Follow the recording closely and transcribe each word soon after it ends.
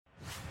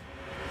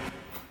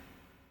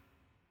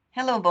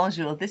Hello,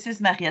 bonjour. This is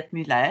Mariette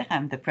Muller.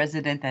 I'm the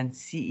president and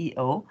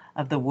CEO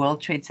of the World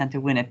Trade Center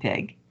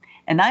Winnipeg.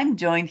 And I'm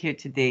joined here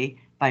today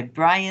by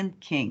Brian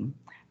King,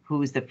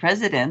 who is the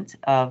president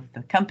of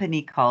the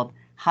company called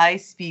High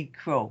Speed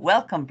Crow.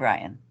 Welcome,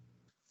 Brian.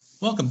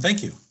 Welcome.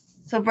 Thank you.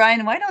 So,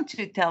 Brian, why don't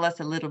you tell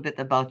us a little bit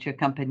about your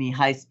company,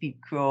 High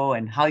Speed Crow,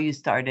 and how you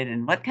started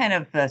and what kind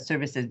of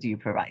services do you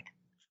provide?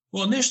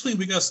 Well, initially,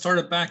 we got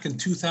started back in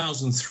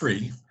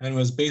 2003, and it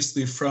was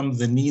basically from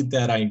the need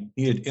that I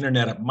needed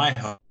internet at my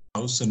house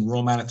in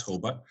rural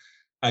Manitoba.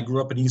 I grew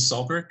up in East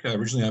Selkirk,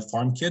 originally a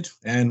farm kid,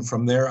 and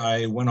from there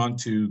I went on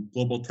to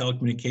global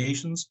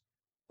telecommunications,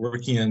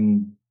 working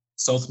in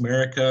South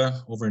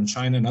America, over in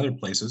China and other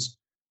places.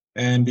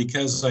 And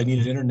because I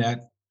needed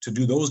internet to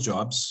do those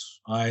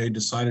jobs, I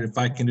decided if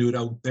I can do it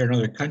out there in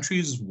other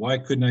countries, why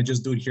couldn't I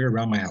just do it here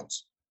around my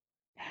house?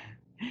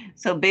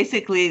 So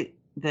basically,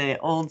 the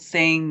old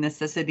saying,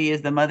 necessity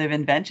is the mother of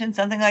invention,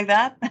 something like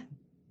that?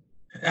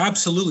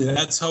 Absolutely.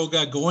 That's how it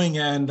got going.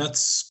 And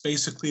that's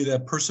basically the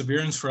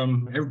perseverance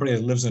from everybody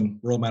that lives in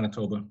rural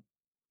Manitoba.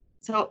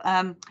 So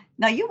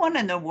now you won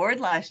an award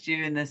last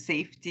year in the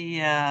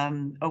safety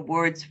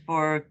awards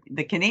for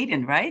the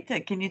Canadian,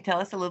 right? Can you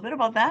tell us a little bit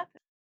about that?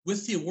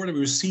 With the award that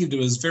we received, I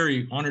was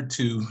very honored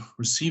to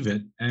receive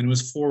it. And it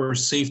was for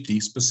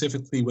safety,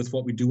 specifically with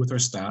what we do with our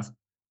staff.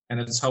 And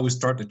that's how we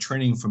start the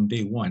training from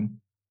day one.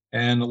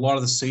 And a lot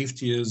of the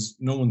safety is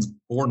no one's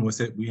born with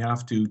it. We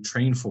have to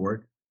train for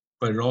it.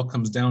 But it all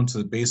comes down to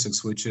the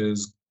basics, which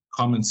is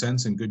common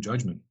sense and good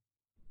judgment.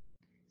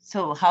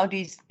 So how do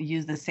you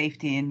use the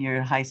safety in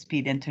your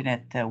high-speed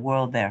internet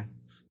world there?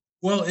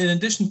 Well, in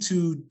addition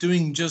to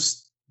doing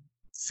just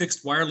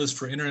fixed wireless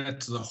for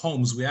internet to the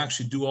homes, we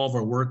actually do all of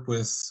our work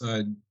with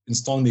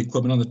installing the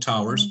equipment on the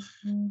towers.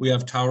 Mm-hmm. We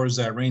have towers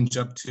that range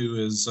up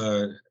to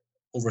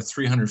over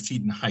 300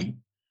 feet in height.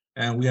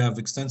 And we have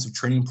extensive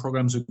training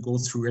programs that go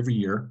through every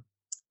year.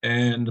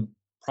 And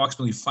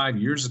approximately 5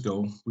 years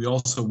ago, we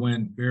also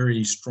went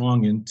very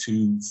strong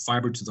into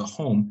fiber to the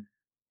home.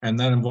 And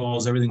that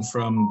involves everything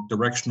from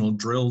directional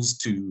drills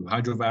to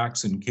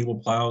hydrovacs and cable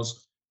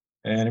plows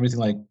and everything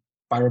like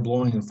fiber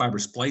blowing and fiber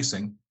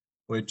splicing,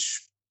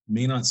 which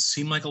may not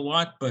seem like a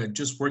lot, but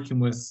just working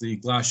with the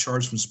glass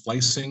shards from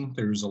splicing,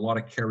 there's a lot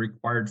of care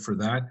required for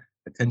that,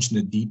 attention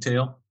to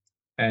detail.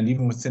 And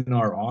even within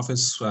our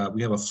office,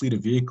 we have a fleet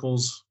of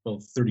vehicles,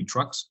 about 30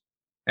 trucks.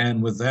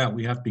 And with that,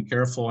 we have to be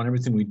careful on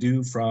everything we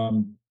do,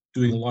 from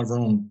doing a lot of our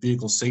own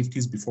vehicle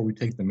safeties before we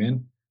take them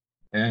in,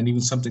 and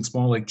even something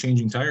small like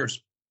changing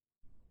tires.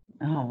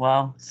 Oh,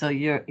 wow. So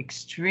you're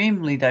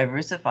extremely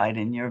diversified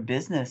in your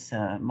business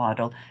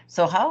model.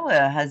 So how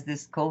has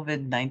this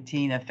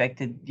COVID-19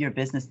 affected your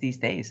business these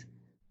days?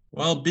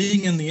 Well,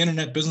 being in the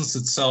internet business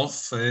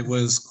itself, it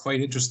was quite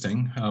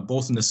interesting,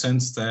 both in the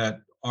sense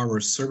that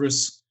our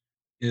service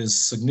is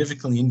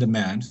significantly in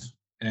demand,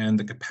 and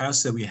the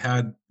capacity that we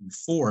had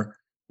before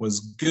was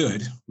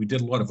good. We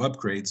did a lot of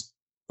upgrades,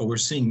 but we're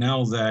seeing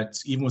now that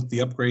even with the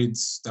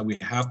upgrades that we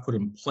have put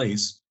in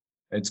place,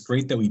 it's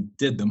great that we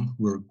did them.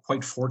 We're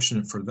quite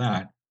fortunate for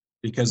that,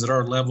 because at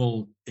our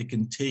level, it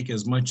can take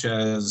as much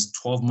as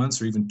 12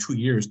 months or even 2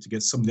 years to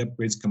get some of the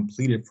upgrades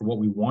completed for what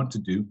we want to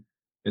do,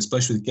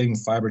 especially with getting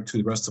fiber to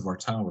the rest of our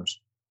towers.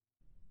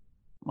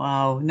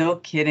 Wow, no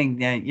kidding.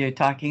 You're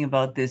talking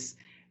about this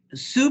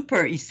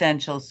super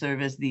essential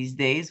service these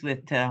days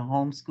with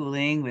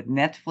homeschooling, with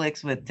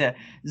Netflix, with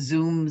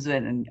Zooms,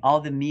 and all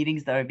the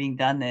meetings that are being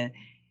done.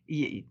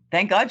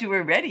 Thank God you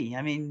were ready.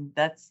 I mean,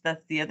 that's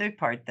the other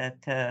part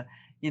that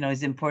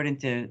is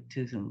important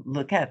to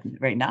look at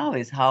right now,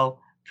 is how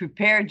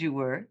prepared you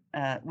were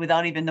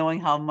without even knowing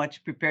how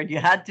much prepared you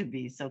had to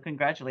be. So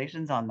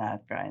congratulations on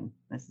that, Brian.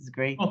 This is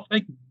great. Oh,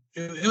 thank you.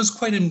 It was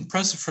quite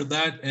impressive for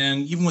that,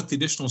 and even with the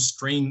additional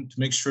strain to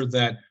make sure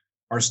that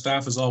our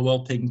staff is all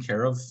well taken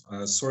care of,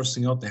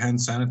 sourcing out the hand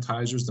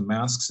sanitizers, the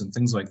masks, and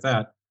things like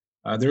that.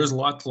 There is a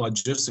lot to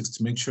logistics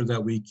to make sure that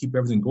we keep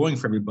everything going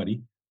for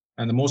everybody.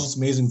 And the most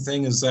amazing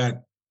thing is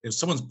that if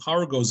someone's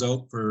power goes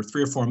out for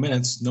 3 or 4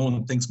 minutes, no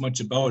one thinks much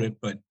about it.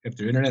 But if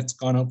their internet's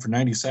gone out for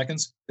 90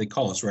 seconds, they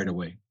call us right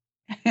away.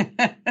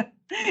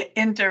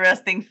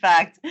 Interesting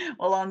fact.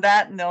 Well, on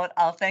that note,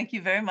 I'll thank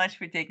you very much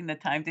for taking the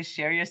time to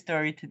share your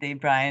story today,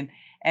 Brian.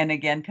 And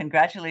again,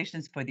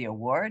 congratulations for the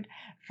award,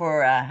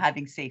 for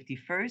having safety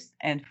first,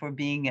 and for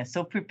being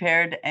so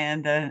prepared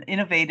and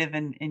innovative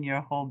in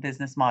your whole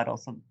business model.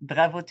 So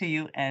bravo to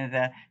you,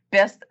 and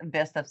best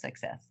of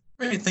success.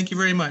 Great. Thank you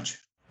very much.